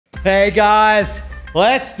Hey guys,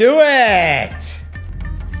 let's do it!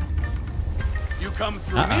 You come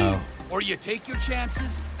through me, or you take your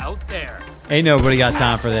chances out there. Ain't nobody got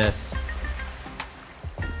time for this.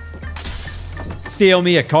 Steal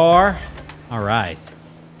me a car? All right.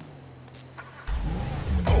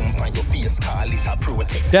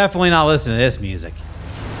 Definitely not listening to this music.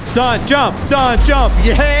 Stunt jump,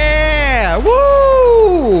 yeah!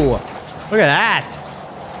 Woo! Look at that.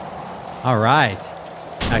 All right.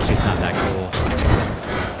 Actually, it's not that cool.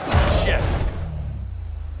 Shit.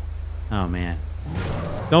 Oh, man.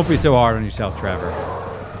 Don't be so hard on yourself, Trevor.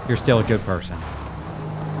 You're still a good person.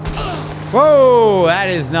 Whoa! That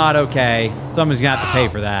is not okay. Someone's gonna have to pay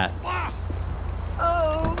for that.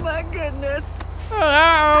 Oh, my goodness.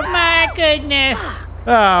 Oh, my goodness.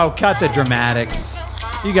 Oh, cut the dramatics.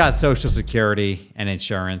 You got Social Security and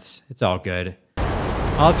insurance. It's all good.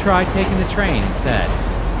 I'll try taking the train instead.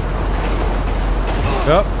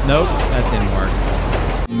 Oh, nope, that didn't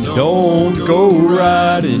work. Don't go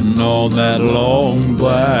riding on that long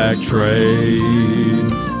black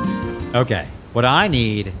train. Okay, what I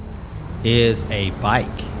need is a bike.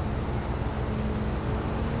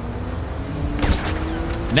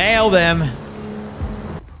 Nail them.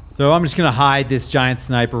 So I'm just gonna hide this giant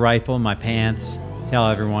sniper rifle in my pants. Tell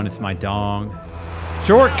everyone it's my dong.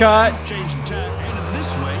 Shortcut.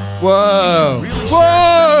 Whoa.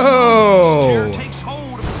 Whoa.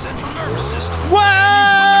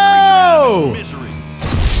 Whoa!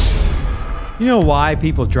 You know why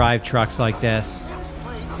people drive trucks like this?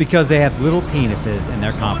 It's because they have little penises and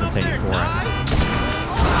they're compensating for it.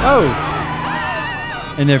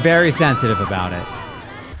 Oh! And they're very sensitive about it.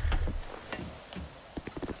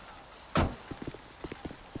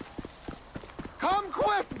 Come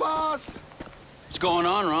quick, boss! What's going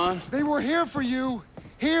on, Ron? They were here for you.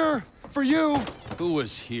 Here for you. Who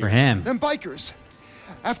was here? For him. Them bikers.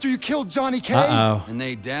 After you killed Johnny K. Uh-oh. And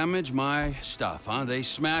they damage my stuff, huh? They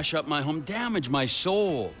smash up my home, damage my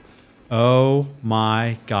soul. Oh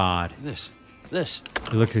my God. This.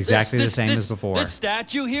 It looks exactly the same as before. This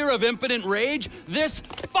statue here of impotent rage, this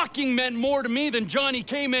fucking meant more to me than Johnny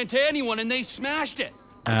K meant to anyone, and they smashed it.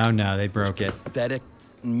 Oh no, they broke it. Pathetic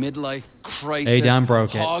midlife crisis. They done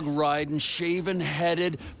broke it. Hog riding, shaven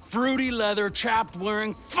headed, fruity leather, chapped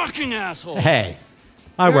wearing fucking asshole. Hey,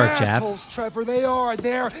 I wear Assholes, chaps. Trevor, they are.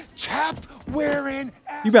 They're chap-wearing.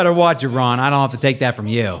 You better watch it, Ron. I don't have to take that from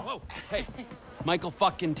you. Whoa, hey. Michael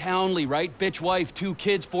fucking Townley, right? Bitch wife, 2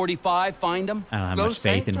 kids, 45, find him. I don't have much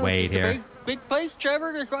faith in Wade here. Big place,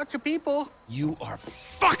 Trevor. There's lots of people. You are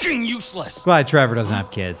fucking useless. Glad Trevor doesn't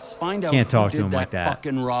have kids. Find out Can't who talk did to him that like that.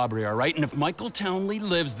 fucking robbery, all right? And if Michael Townley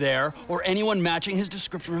lives there, or anyone matching his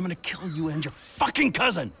description, I'm gonna kill you and your fucking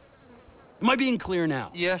cousin. Am I being clear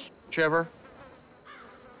now? Yes, Trevor.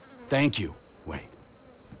 Thank you, Wade.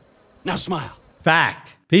 Now smile.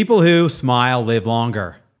 Fact. People who smile live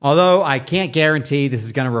longer. Although I can't guarantee this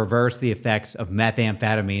is going to reverse the effects of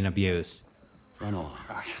methamphetamine abuse. Run along.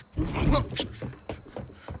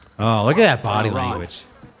 Oh, look at that body Ron. language.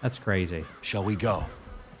 That's crazy. Shall we go?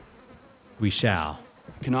 We shall.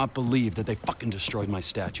 I cannot believe that they fucking destroyed my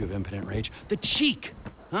statue of impotent rage. The cheek,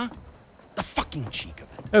 huh? The fucking cheek of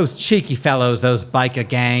it. Those cheeky fellows, those biker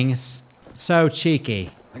gangs. So cheeky.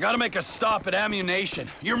 I gotta make a stop at Ammunition.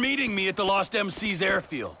 You're meeting me at the Lost MC's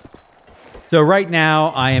airfield. So right now,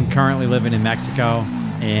 I am currently living in Mexico,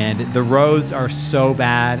 and the roads are so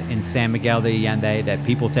bad in San Miguel de Allende that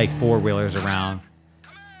people take four-wheelers around.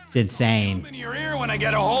 It's insane. In your ear when I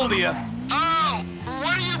get a hold of you. Oh,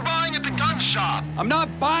 what are you buying at the gun shop? I'm not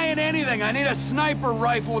buying anything. I need a sniper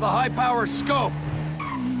rifle with a high-power scope.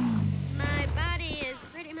 My body is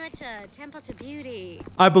pretty much a temple to beauty.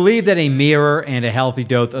 I believe that a mirror and a healthy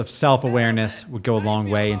dose of self-awareness would go a long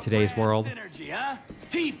way in today's world. Synergy, huh?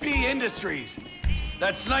 TP Industries.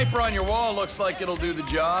 That sniper on your wall looks like it'll do the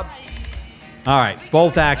job. All right,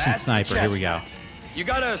 bolt action That's the sniper. Here we go. chestnut. You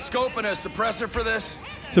got a scope and a suppressor for this?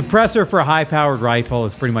 Suppressor for a high-powered rifle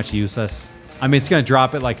is pretty much useless. I mean, it's going to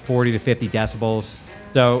drop it like 40 to 50 decibels,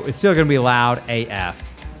 so it's still going to be loud AF.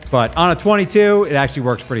 But on a 22, it actually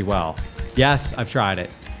works pretty well. Yes, I've tried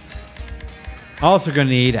it. Also going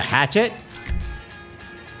to need a hatchet,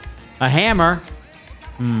 a hammer.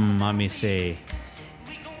 Let me see.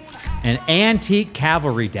 An antique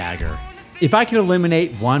cavalry dagger. If I could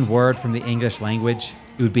eliminate one word from the English language,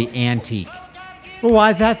 it would be antique. Well, why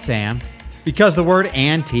is that, Sam? Because the word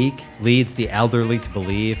antique leads the elderly to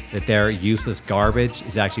believe that their useless garbage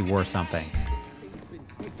is actually worth something.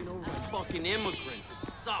 Fucking immigrants. It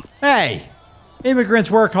sucks. Hey, immigrants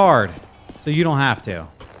work hard, so you don't have to.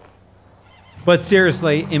 But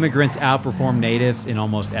seriously, immigrants outperform natives in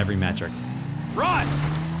almost every metric. Run!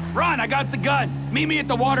 Ron, I got the gun. Meet me at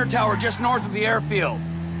the water tower just north of the airfield.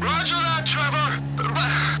 Roger that, Trevor.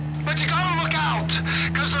 But you gotta look out,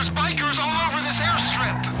 because there's bikers all over this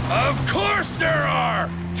airstrip. Of course there are!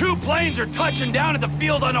 2 planes are touching down at the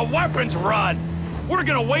field on a weapons run. We're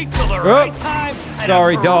gonna wait till the right time and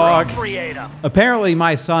sorry, dog. appropriate 'em. Apparently,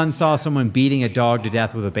 my son saw someone beating a dog to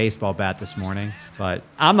death with a baseball bat this morning. But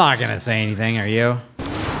I'm not going to say anything, are you?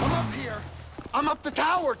 I'm up here. I'm up the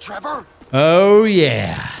tower, Trevor. Oh,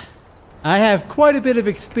 yeah. I have quite a bit of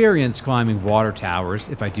experience climbing water towers,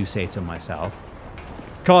 if I do say so myself.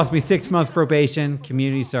 Cost me 6 months probation,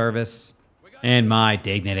 community service, and my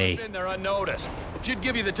dignity. Been there unnoticed. Should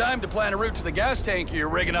give you the time to plan a route to the gas tank you're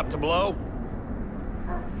rigging up to blow.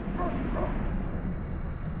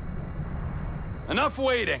 Enough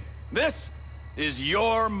waiting. This is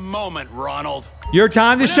your moment, Ronald. Your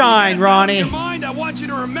time to shine, Ronnie. In your mind, I want you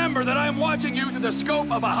to remember that I'm watching you through the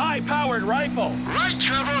scope of a high-powered rifle. Right,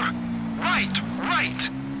 Trevor. Right.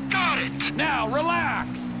 Got it. Now,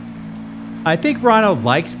 relax. I think Ronald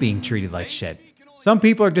likes being treated like shit. Some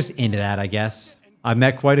people are just into that, I guess. I've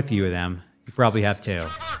met quite a few of them. You probably have too.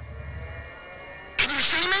 Can you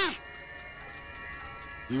see me?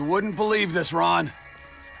 You wouldn't believe this, Ron.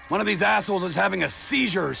 One of these assholes is having a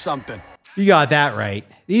seizure or something. You got that right.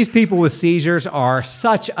 These people with seizures are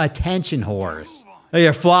such attention whores. They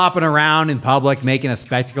are flopping around in public, making a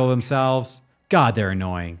spectacle of themselves. God, they're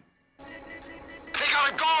annoying. They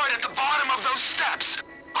got a guard at the bottom of those steps,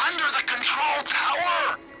 under the control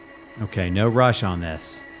tower. Okay, no rush on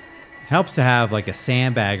this. Helps to have like a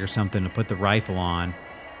sandbag or something to put the rifle on.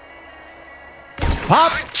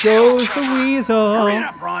 Pop goes the weasel. Hurry it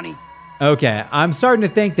up, Ronnie. Okay, I'm starting to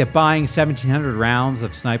think that buying 1,700 rounds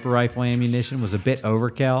of sniper rifle ammunition was a bit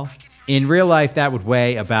overkill. In real life, that would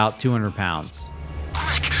weigh about 200 pounds.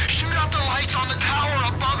 Quick, shoot out the lights on the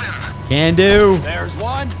tower above him. Can do. There's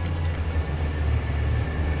one.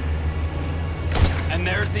 And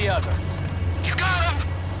there's the other. You got him.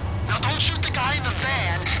 Now don't shoot the guy in the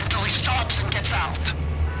van until he stops and gets out.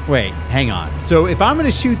 Wait, hang on. So if I'm going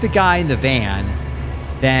to shoot the guy in the van,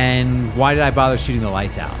 then why did I bother shooting the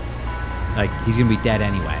lights out? Like, he's going to be dead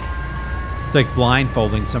anyway. It's like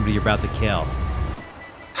blindfolding somebody you're about to kill.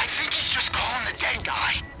 I think he's just calling the dead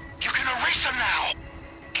guy. You can erase him now.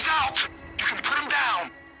 He's out. You can put him down.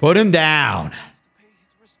 Put him down.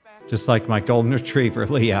 Just like my golden retriever,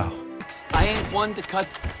 Leo. I ain't one to cut.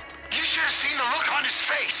 You should have seen the look on his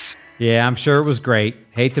face. Yeah, I'm sure it was great.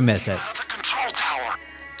 Hate to miss it. Out of the control tower.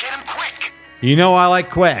 Get him quick. You know I like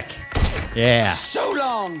quick. Yeah. So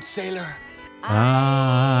long, sailor.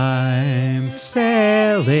 I'm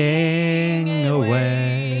sailing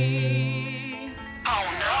away.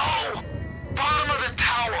 Oh no! Bottom of the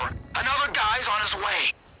tower. Another guy's on his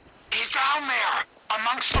way. He's down there,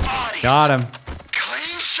 amongst the bodies. Got him.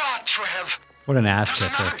 Clean shot, Trev. What an ass There's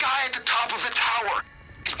kisser. another guy at the top of the tower.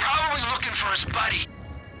 He's probably looking for his buddy.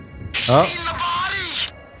 He's Oh. seen the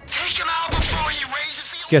body. Take him out before he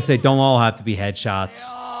raises the... Guess they don't all have to be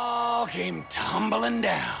headshots. All came tumbling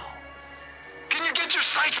down. Can you get your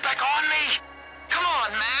sights back on me? Come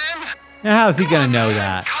on, man. Now, how's he gonna know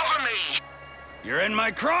that? Cover me. You're in my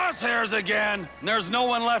crosshairs again. There's no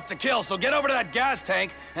one left to kill, so get over to that gas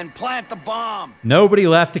tank and plant the bomb. Nobody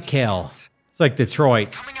left to kill. It's like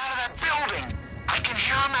Detroit. Coming out of that building. I can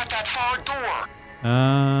hear him at that far door.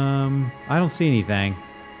 I don't see anything.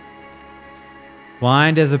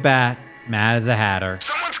 Blind as a bat, mad as a hatter.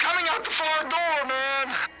 Someone's coming out the far door,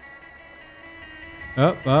 man.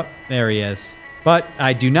 Oh, there he is. But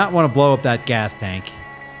I do not want to blow up that gas tank.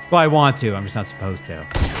 Well, I want to, I'm just not supposed to.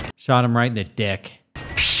 Shot him right in the dick.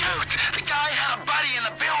 Shoot! The guy had a buddy in the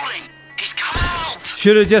building. He's coming out.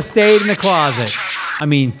 Should have just stayed in the closet. I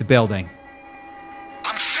mean, the building.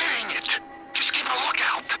 I'm fitting it. Just keep a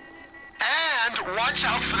lookout. And watch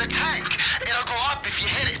out for the tank. It'll go up if you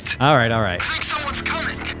hit it. All right, all right. I think someone's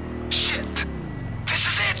coming. Shit. This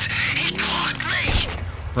is it. He clocked me.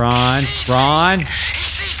 Ron, He sees me. Ron. He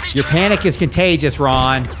sees me, Your Trevor. panic is contagious,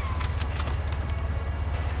 Ron.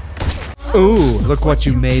 Ooh, look what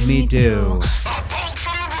you made me do. A bolt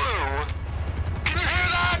from the blue. Can you hear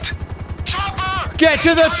that? Chopper! Get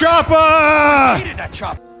to the chopper! Needed that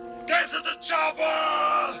chop. Get to the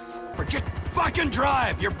chopper! Or just fucking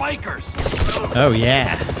drive. You're bikers. Oh,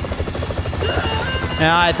 yeah.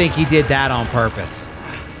 Now, I think he did that on purpose.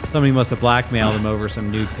 Somebody must have blackmailed him over some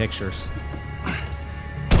nude pictures.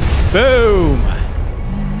 Boom!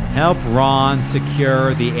 Help Ron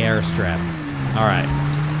secure the airstrip. All right.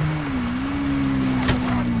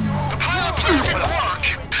 The pilot plant didn't work,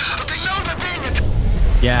 but they know they're being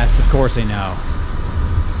attacked. Yes, of course they know.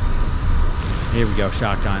 Here we go,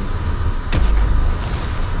 shotgun.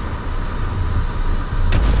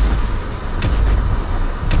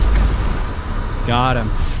 Got him.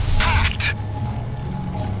 Packed.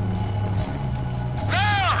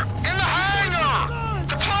 There! In the hangar!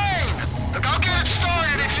 The plane! Look, I'll get it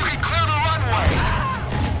started if you can clear the runway.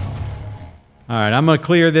 All right, I'm going to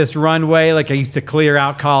clear this runway like I used to clear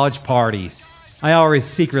out college parties. I always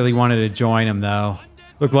secretly wanted to join them, though.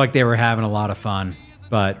 Looked like they were having a lot of fun.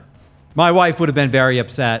 But my wife would have been very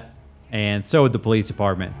upset, and so would the police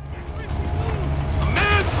department. A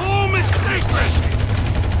man's home is sacred!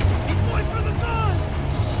 He's going for the gun!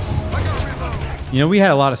 I gotta reload. You know, we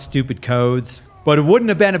had a lot of stupid codes, but it wouldn't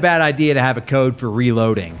have been a bad idea to have a code for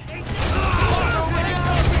reloading. I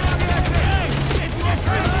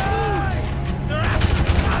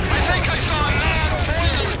think I saw a man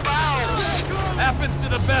void his bowels. Happens to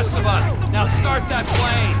the best of us. Now start that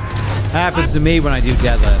plane. Happens to me when I do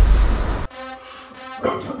deadlifts.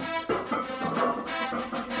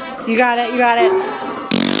 You got it, you got it.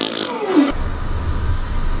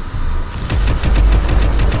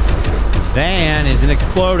 Van isn't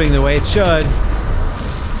exploding the way it should.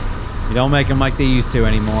 You don't make them like they used to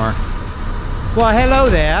anymore. Well, hello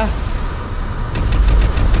there.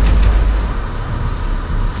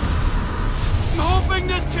 I'm hoping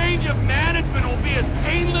this change of management will be as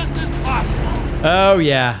painless as possible. Oh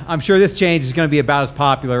yeah, I'm sure this change is going to be about as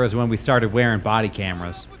popular as when we started wearing body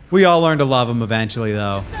cameras. We all learned to love them eventually,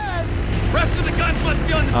 though. Rest of the guns must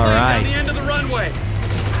be on the All plane right. down the end of the runway.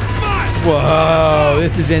 Fire! Whoa,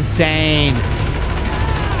 this is insane.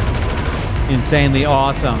 Insanely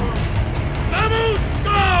awesome. Vamos,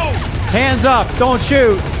 go! Hands up, don't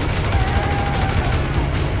shoot.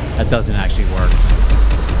 That doesn't actually work.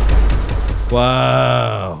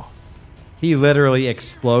 Whoa. He literally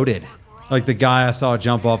exploded. Like the guy I saw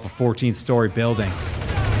jump off a 14-story building.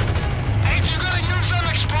 Ain't you gonna use them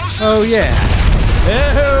explosives? Oh, yeah.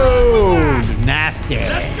 Oh, nasty.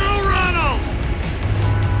 Let's go, Ronald!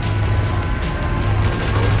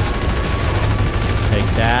 Take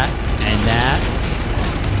that and that.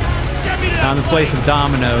 Get me to Time to that play plane. some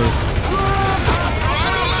dominoes.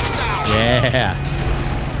 Yeah.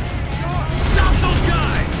 Stop those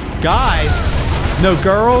guys! Guys, no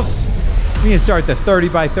girls? We can start the 30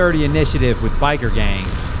 by 30 initiative with biker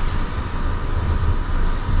gangs.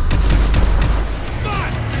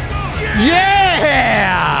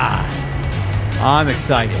 Yeah! I'm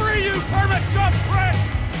excited. Free you, permit job prick!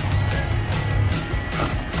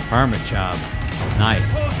 Permit job.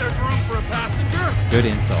 Nice. Suppose there's room for a passenger? Good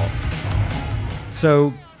insult.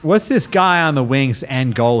 So, what's this guy on the wing's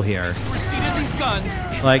end goal here? Preceded these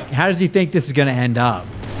guns. Like, how does he think this is going to end up?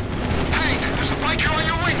 Hey, there's a biker on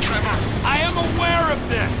your wing, Trevor. I am aware of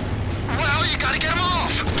this. Well, you gotta get him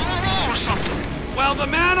off. Do a roll or something. Well, the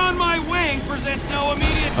man on my wing presents no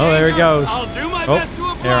immediate Oh, there he danger. goes. I'll do my Oh, best to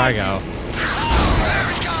oblige there I go. Oh, there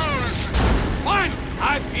he goes. Fine,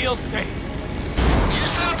 I feel safe. You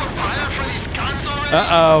set up a fire for these guns already?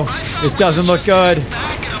 Uh-oh. I thought This we doesn't was look just good.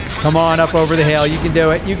 bagging 'em for Come the on up over the hill. You sequence. can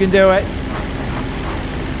do it. You can do it.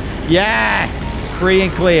 Yes! Free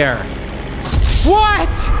and clear. What?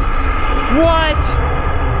 What?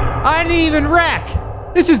 I didn't even wreck.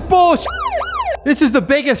 This is bullshit. This is the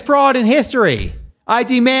biggest fraud in history. I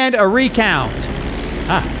demand a recount.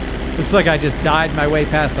 Ah, looks like I just died my way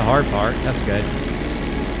past the hard part. That's good.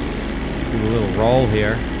 Do a little roll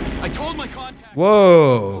here. I told my contact.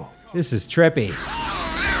 Whoa, this is trippy.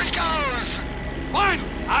 Oh, there he goes. Fine,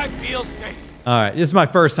 I feel safe. All right, this is my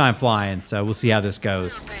first time flying, so we'll see how this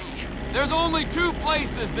goes. There's only two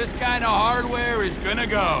places this kind of hardware is gonna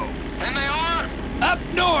go. And they are? Up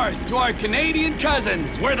north to our Canadian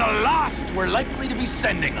cousins, where the lost were likely to be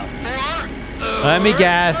sending them. Or? Let me Or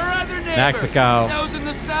guess. our other neighbors, Mexico. Those in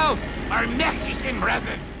the south, our Mexican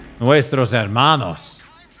brethren. Nuestros hermanos.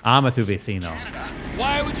 Ama tu vecino.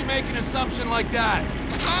 Why would you make an assumption like that?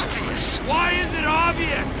 It's obvious. Why is it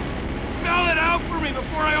obvious? Spell it out for me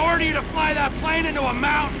before I order you to fly that plane into a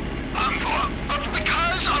mountain.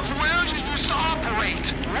 Because of where you used to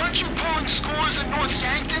operate. Weren't you pulling scores in North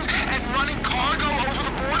Yankton and running cargo over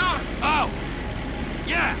the border? Oh,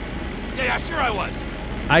 yeah. Yeah, sure I was.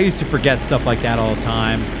 I used to forget stuff like that all the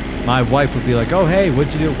time. My wife would be like, oh, hey,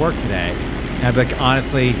 what'd you do at work today? And I'd be like,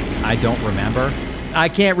 honestly, I don't remember. I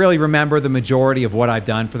can't really remember the majority of what I've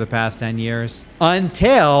done for the past 10 years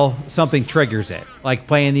until something triggers it. Like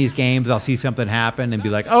playing these games, I'll see something happen and be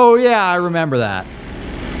like, oh, yeah, I remember that.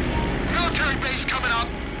 Military base coming up.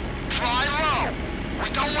 Fly low. We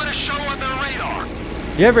don't want to show on their radar.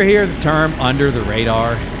 You ever hear the term under the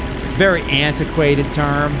radar? It's a very antiquated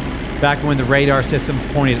term. Back when the radar systems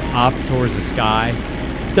pointed up towards the sky.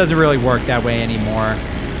 It doesn't really work that way anymore.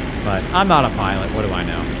 But I'm not a pilot. What do I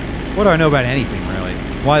know? What do I know about anything, really?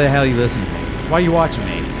 Why the hell are you listening to me? Why are you watching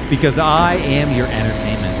me? because I am your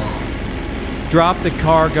entertainment. Drop the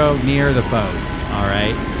cargo near the boats, all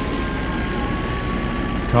right?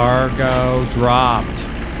 Cargo dropped.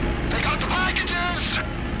 They got the packages!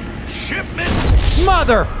 Shipment!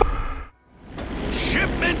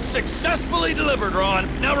 Shipment successfully delivered, Ron.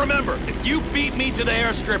 Now remember, if you beat me to the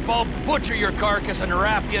airstrip, I'll butcher your carcass and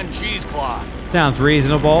wrap you in cheesecloth. Sounds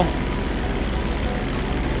reasonable.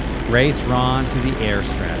 Race Ron to the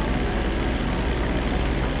airstrip.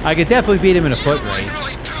 I could definitely beat him in a foot You wouldn't race.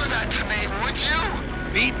 really do that to me, would you?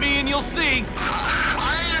 Beat me and you'll see.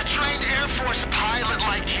 I ain't a trained Air Force pilot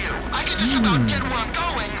like you. I can just about get where I'm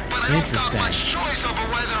going, but I don't got Interesting. much choice over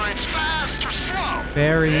whether it's fast or slow.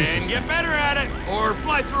 Very And interesting. get better at it, or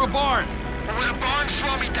fly through a barn. Would a barn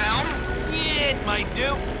slow me down? Yeah, it might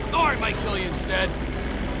do. Or it might kill you instead.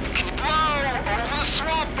 Keep low, over the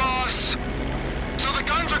swamp, boss. So the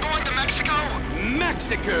guns are going to Mexico?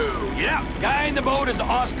 Mexico. Yeah, guy in the boat is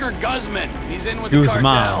Oscar Guzman. He's in with the Guzman,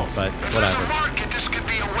 cartels. but If there's a whatever. market, this could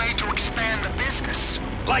be a way to expand the business.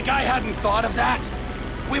 Like I hadn't thought of that.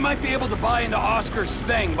 We might be able to buy into Oscar's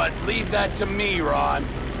thing, but leave that to me, Ron.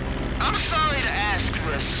 I'm sorry to ask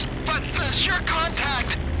this, but does your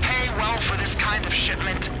contact pay well for this kind of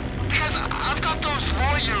shipment? Because I've got those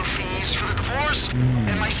lawyer fees for the divorce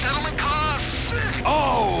and my settlement costs.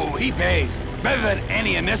 Oh, he pays. Better than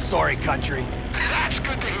any in this sorry country. That's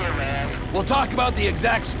good to hear, man. We'll talk about the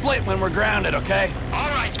exact split when we're grounded, okay? All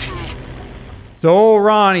right, T. So old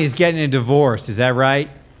Ronnie's getting a divorce, is that right?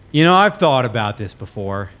 You know, I've thought about this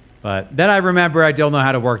before, but then I remember I don't know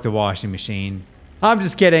how to work the washing machine. I'm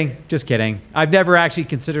just kidding, just kidding. I've never actually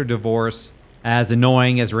considered divorce, as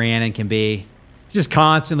annoying as Rhiannon can be. Just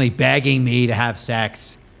constantly begging me to have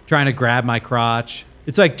sex, trying to grab my crotch.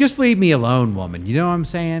 It's like, just leave me alone, woman. You know what I'm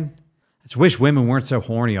saying? I just wish women weren't so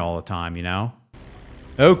horny all the time, you know?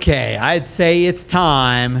 Okay, I'd say it's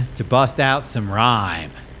time to bust out some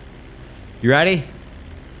rhyme. You ready?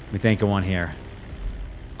 Let me think of one here.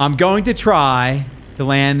 I'm going to try to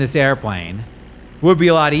land this airplane. Would be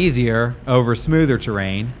a lot easier over smoother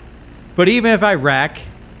terrain. But even if I wreck,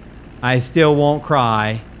 I still won't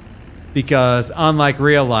cry, because unlike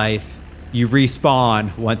real life, you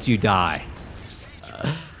respawn once you die.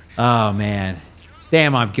 Oh man.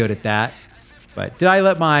 Damn, I'm good at that. But did I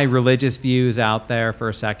let my religious views out there for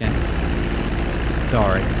a second?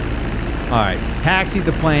 Sorry. All right, taxi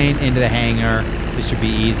the plane into the hangar. This should be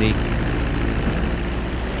easy.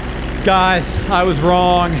 Guys, I was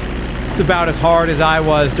wrong. It's about as hard as I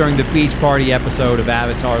was during the beach party episode of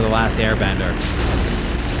Avatar: The Last Airbender.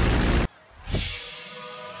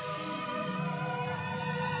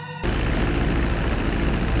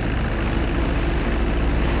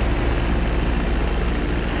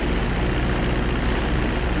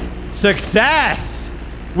 Success!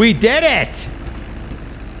 We did it!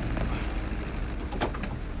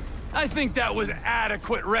 I think that was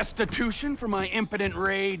adequate restitution for my impotent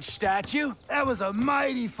rage statue. That was a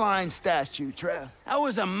mighty fine statue, Trev. That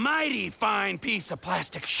was a mighty fine piece of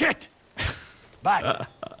plastic shit. But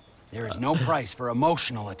there is no price for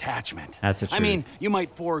emotional attachment. That's the truth. I mean, you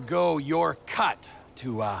might forego your cut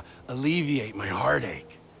to alleviate my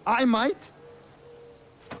heartache. I might?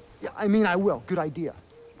 Yeah, I mean, I will. Good idea.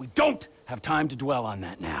 We don't have time to dwell on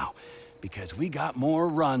that now, because we got more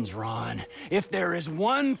runs, Ron. If there is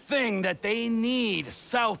one thing that they need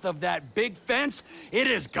south of that big fence, it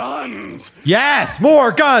is guns. Yes!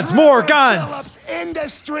 More guns! More guns! Phillips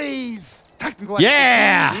Industries! Technical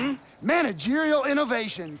Yeah! expertise, managerial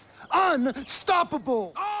innovations.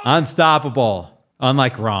 Unstoppable! Unstoppable.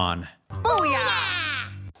 Unlike Ron.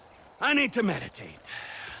 I need to meditate.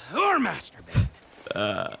 Or masturbate.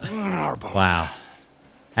 Or both. Wow.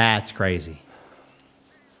 That's crazy.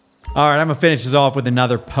 All right, I'm going to finish this off with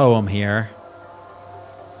another poem here.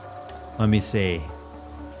 Let me see.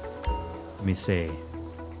 Let me see.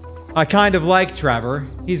 I kind of like Trevor.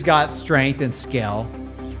 He's got strength and skill.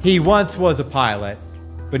 He once was a pilot,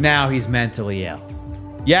 but now he's mentally ill.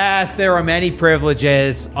 Yes, there are many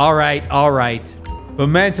privileges. All right. But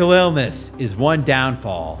mental illness is one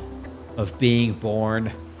downfall of being born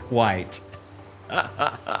white.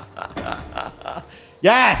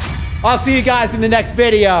 Yes! I'll see you guys in the next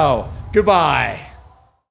video. Goodbye.